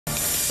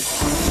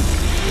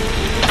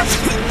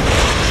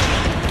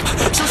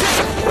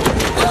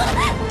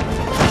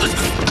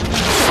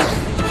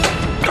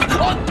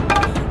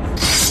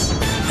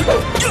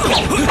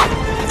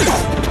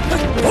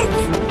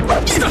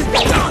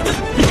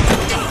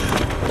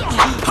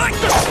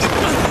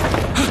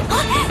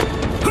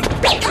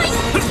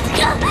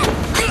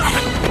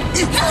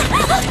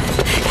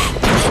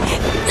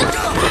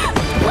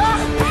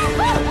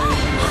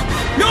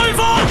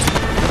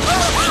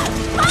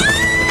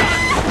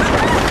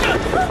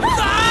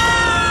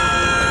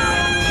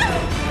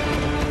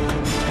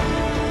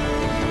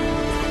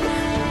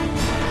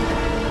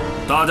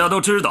大家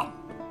都知道，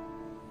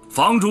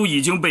房主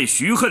已经被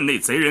徐恨那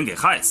贼人给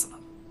害死了。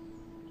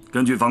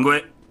根据房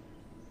规，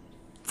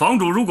房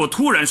主如果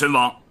突然身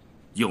亡，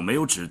又没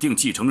有指定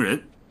继承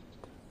人，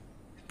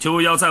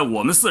就要在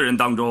我们4人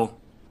当中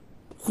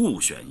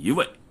互选1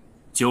位，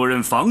就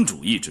任房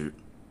主一职。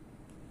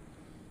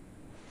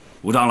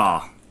吴长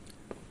老，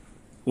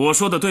我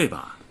说的对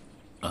吧？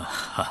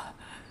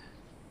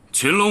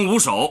群龙无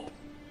首，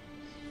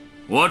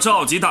我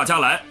召集大家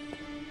来，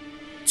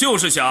就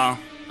是想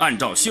按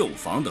照绣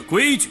房的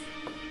规矩，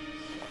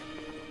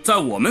在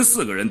我们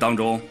4个人当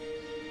中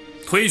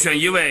推选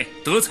1位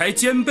德才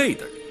兼备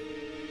的人，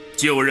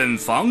就任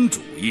房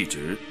主一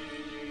职。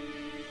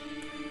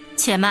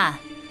且慢，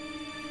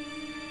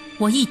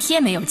我一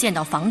天没有见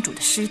到房主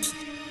的尸体，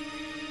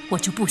我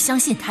就不相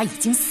信他已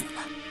经死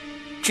了。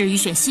至于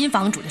选新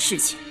房主的事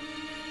情，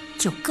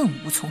就更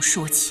无从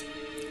说起。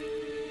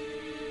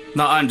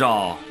那按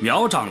照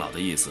苗长老的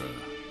意思，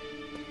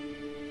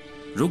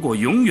如果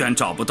永远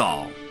找不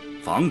到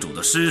房主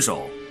的尸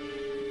首，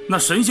那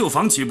神绣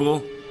坊岂不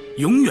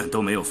永远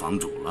都没有房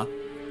主了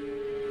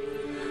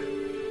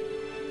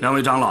？2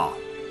位长老，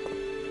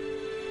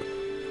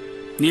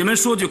你们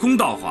说句公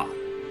道话，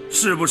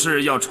是不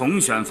是要重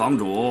选房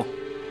主？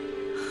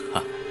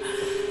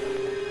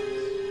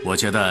我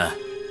觉得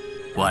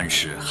万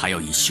事还要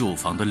以绣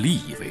坊的利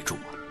益为主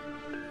啊。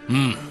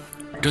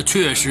这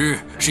确实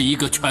是一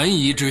个权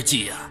宜之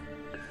计啊。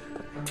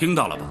听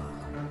到了吧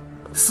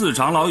？4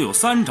长老有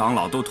3长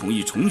老都同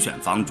意重选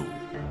房主。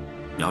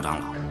苗长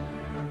老，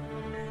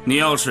你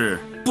要是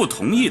不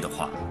同意的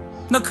话，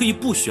那可以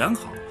不选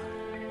好了。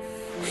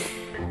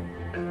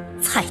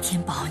蔡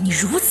天宝，你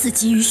如此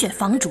急于选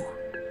房主，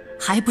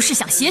还不是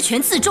想挟权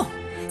自重，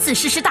自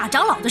恃是大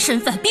长老的身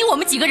份，逼我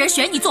们几个人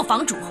选你做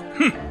房主？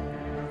哼，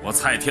我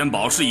蔡天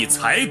宝是以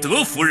才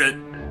德服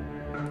人，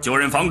就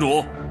任房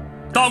主，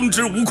当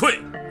之无愧。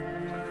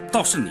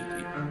倒是你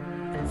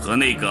和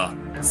那个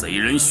贼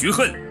人徐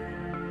恨，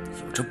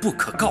有着不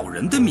可告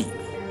人的秘密，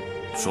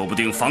说不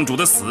定房主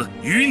的死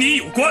与你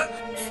有关。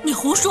你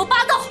胡说八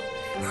道！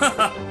哈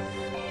哈，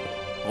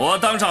我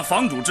当上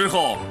房主之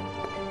后，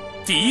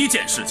第1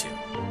件事情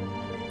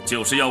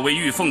就是要为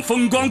玉凤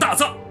风光大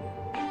葬，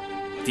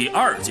第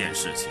2件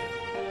事情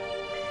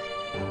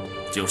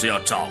就是要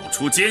找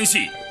出奸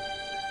细，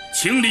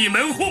清理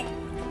门户。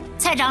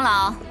蔡长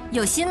老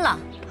有心了。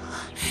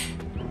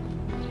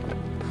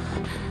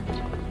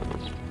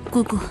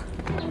姑姑，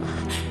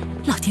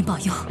老天保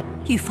佑，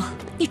玉凤，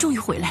你终于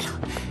回来了。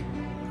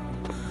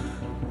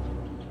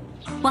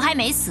我还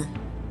没死，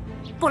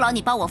不劳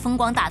你帮我风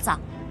光大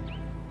葬。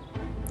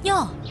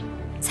哟，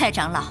蔡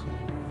长老，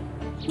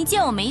你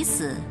见我没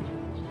死，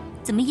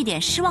怎么一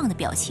脸失望的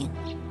表情？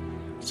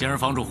既然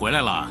房主回来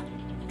了，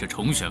这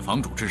重选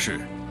房主之事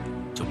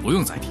就不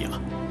用再提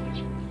了。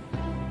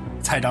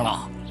蔡长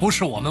老，不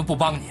是我们不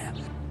帮你，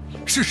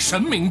是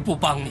神明不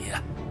帮你。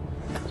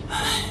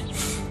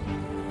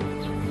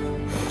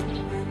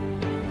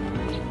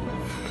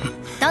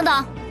等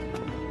等，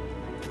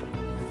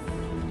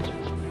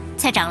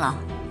蔡长老，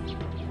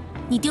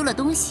你丢了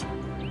东西。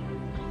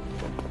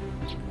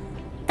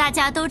大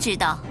家都知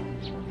道，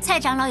蔡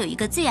长老有一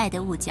个最爱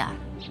的物件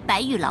——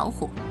白玉老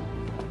虎。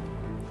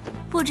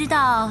不知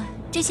道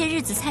这些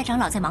日子蔡长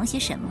老在忙些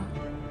什么？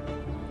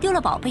丢了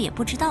宝贝也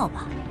不知道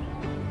吧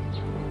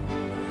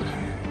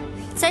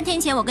？3天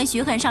前，我跟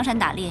徐恨上山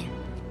打猎，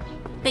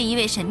被一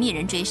位神秘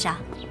人追杀。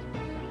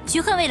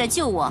徐恨为了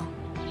救我，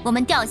我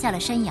们掉下了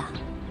山崖。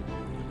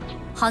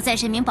好在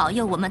神明保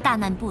佑我们大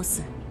难不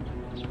死，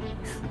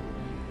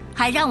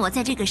还让我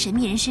在这个神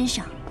秘人身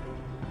上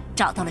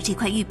找到了这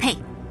块玉佩。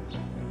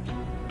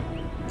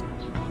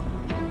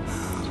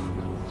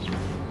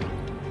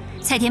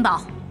蔡天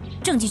宝，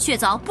证据确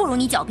凿，不容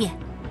你狡辩。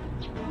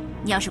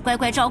你要是乖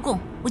乖招供，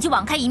我就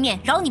网开一面，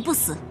饶你不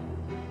死。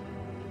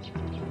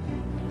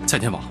蔡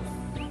天宝，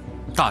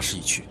大势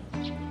已去，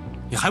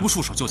你还不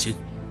束手就擒？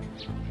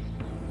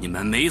你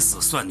们没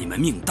死算你们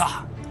命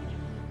大，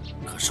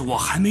可是我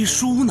还没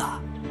输呢。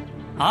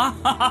啊，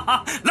哈哈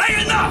哈！来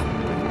人呐！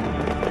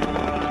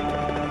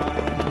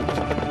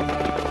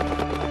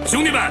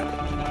兄弟们，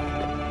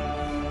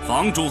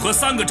房主和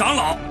3个长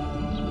老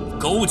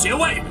勾结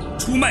外人，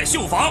出卖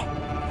绣坊，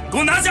给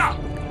我拿下！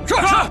是。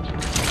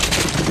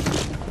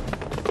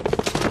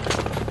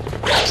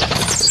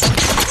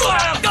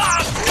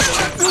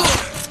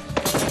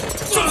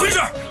怎么回事？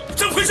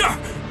怎么回事？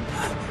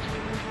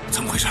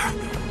怎么回事？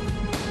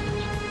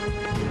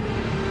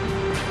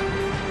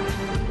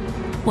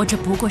我这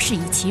不过是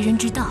以其人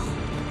之道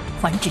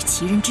还治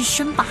其人之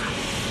身罢了。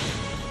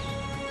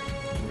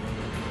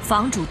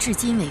房主至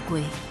今未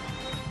归，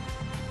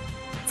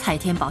蔡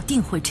天宝定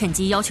会趁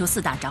机要求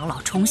4大长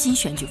老重新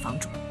选举房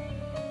主。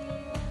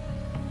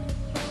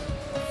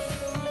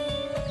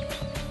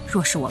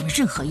若是我们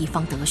任何一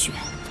方得选，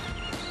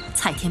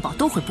蔡天宝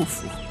都会不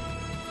服，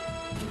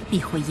必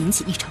会引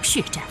起一场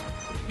血战，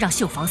让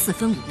绣坊4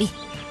分5裂。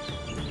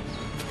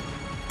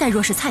但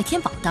若是蔡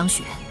天宝当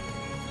选，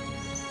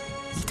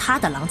以他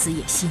的狼子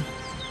野心，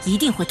一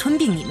定会吞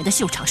并你们的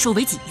绣场，收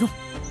为己用。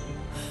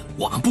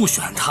我们不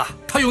选他，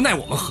他又奈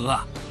我们何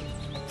啊？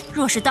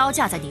若是刀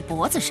架在你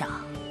脖子上，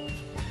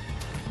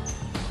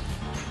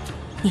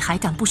你还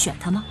敢不选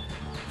他吗？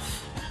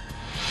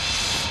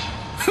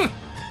哼！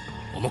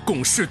我们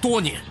共事多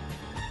年，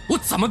我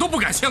怎么都不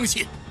敢相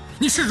信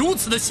你是如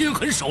此的心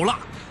狠手辣。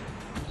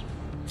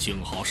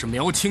幸好是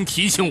苗青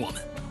提醒我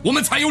们，我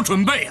们才有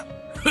准备啊！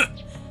哼！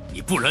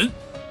你不仁，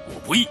我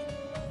不义。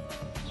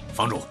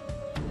房主，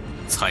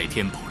蔡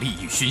天宝利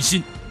欲熏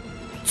心，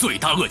罪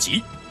大恶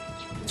极，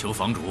求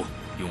房主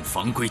用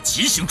房规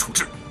极刑处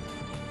置。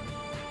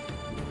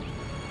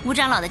吴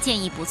长老的建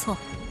议不错，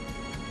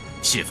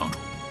谢房主。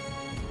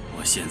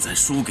我现在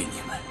输给你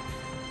们，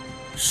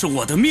是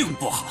我的命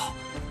不好。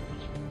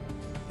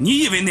你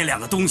以为那2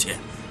个东西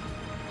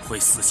会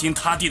死心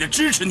塌地的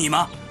支持你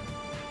吗？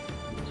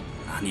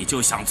那你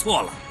就想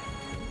错了。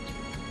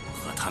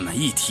和他们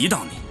一提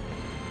到你，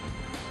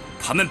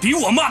他们比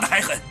我骂的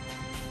还狠。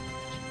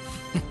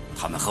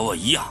他们和我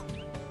一样，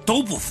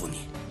都不服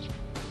你，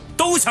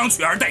都想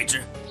取而代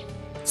之，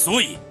所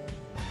以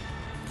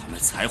他们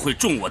才会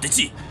中我的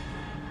计，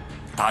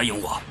答应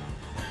我，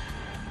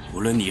无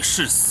论你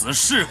是死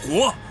是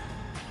活，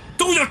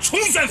都要重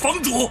选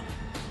房主。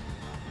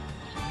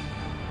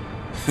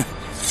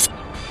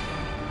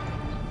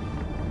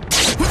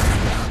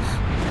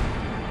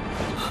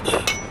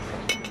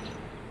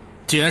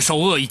既然首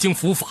恶已经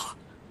伏法，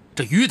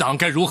这余党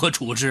该如何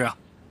处置啊？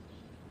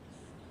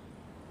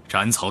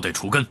斩草得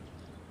除根，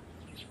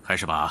还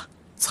是把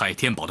蔡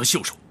天宝的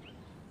秀手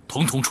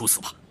统统处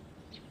死吧。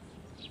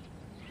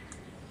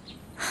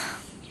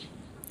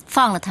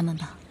放了他们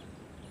吧，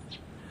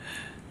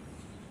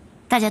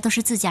大家都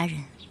是自家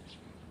人，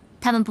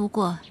他们不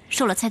过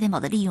受了蔡天宝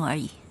的利用而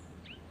已。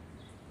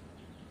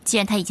既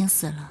然他已经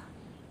死了，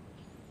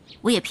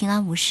我也平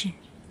安无事，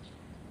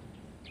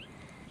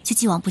就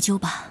既往不咎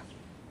吧。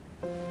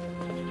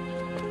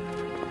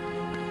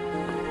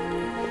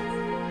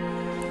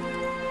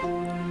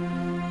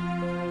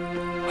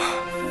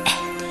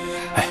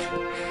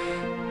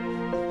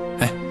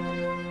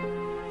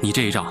你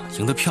这一仗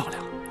赢得漂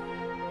亮，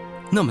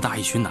那么大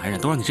一群男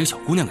人都让你这个小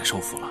姑娘给收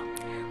服了。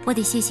我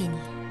得谢谢你，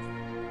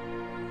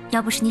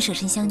要不是你舍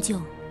身相救，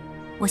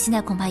我现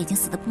在恐怕已经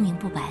死得不明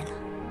不白了。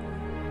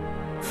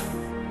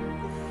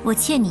我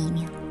欠你一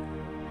命，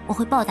我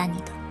会报答你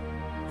的。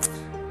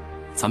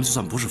咱们就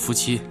算不是夫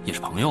妻，也是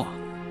朋友啊，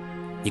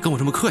你跟我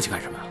这么客气干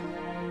什么呀？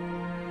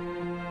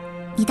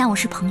你当我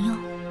是朋友？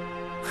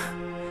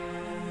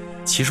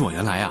其实我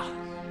原来啊，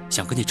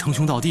想跟你称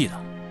兄道弟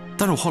的，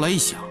但是我后来一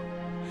想，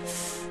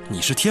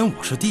你是天，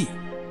我是地，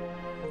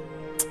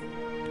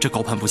这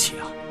高攀不起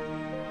啊。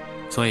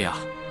所以啊，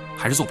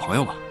还是做朋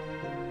友吧，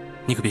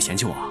你可别嫌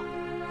弃我啊。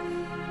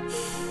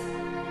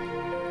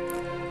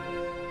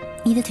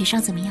你的腿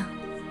伤怎么样？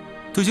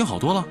都已经好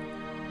多了，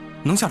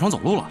能下床走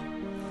路了。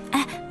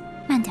哎，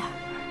慢点儿。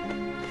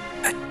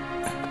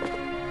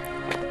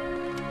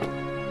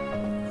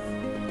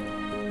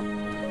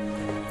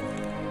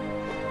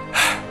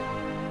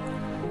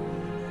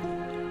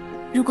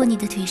如果你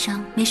的腿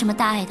伤没什么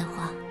大碍的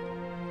话，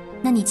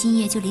那你今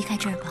夜就离开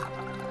这儿吧。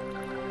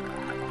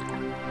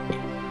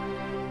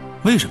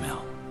为什么呀？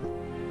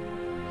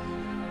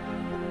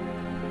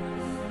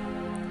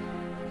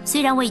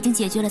虽然我已经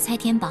解决了蔡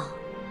天宝，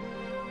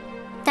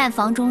但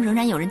房中仍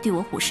然有人对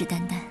我虎视眈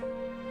眈。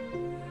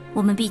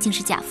我们毕竟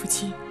是假夫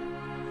妻，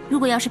如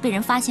果要是被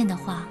人发现的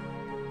话，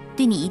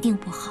对你一定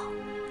不好。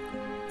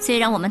虽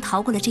然我们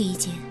逃过了这一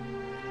劫，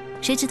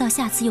谁知道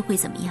下次又会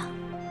怎么样？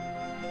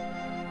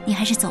你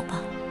还是走吧。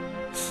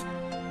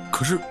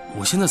可是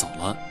我现在走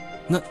了，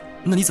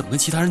那你怎么跟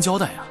其他人交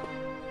代呀？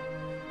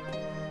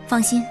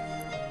放心，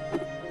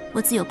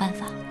我自有办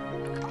法。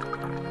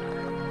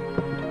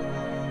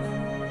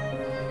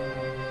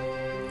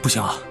不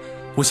行啊，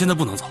我现在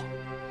不能走。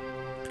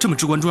这么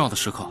至关重要的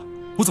时刻，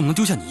我怎么能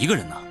丢下你一个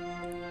人呢？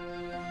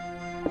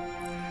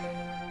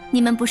你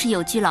们不是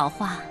有句老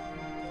话，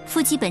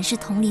夫妻本是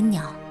同林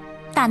鸟，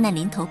大难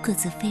临头各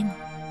自飞吗？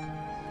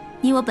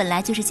你我本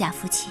来就是假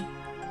夫妻，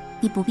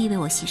你不必为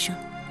我牺牲。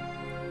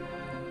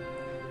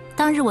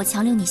当日我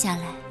强留你下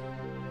来，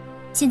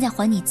现在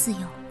还你自由，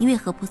你为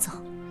何不走？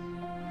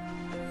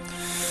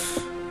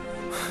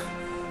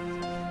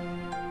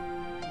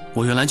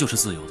我原来就是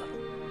自由的，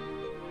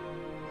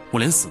我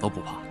连死都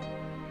不怕。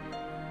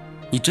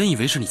你真以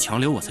为是你强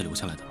留我才留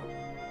下来的吗？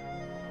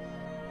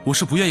我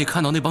是不愿意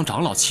看到那帮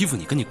长老欺负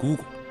你跟你姑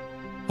姑，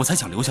我才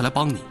想留下来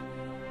帮你。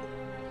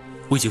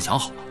我已经想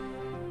好了，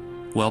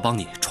我要帮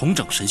你重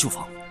整神秀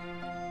坊。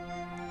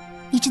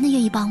你真的愿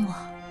意帮我？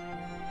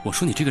我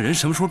说你这个人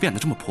什么时候变得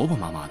这么婆婆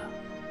妈妈的？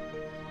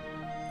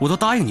我都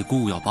答应你姑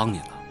姑要帮你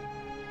了，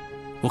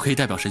我可以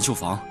代表神秀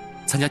坊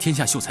参加天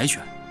下秀才选，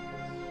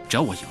只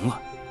要我赢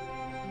了，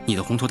你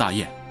的宏图大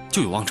业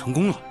就有望成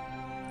功了。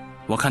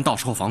我看到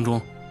时候房中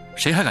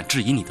谁还敢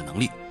质疑你的能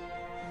力？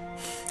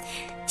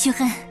秀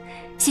恨，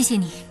谢谢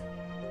你。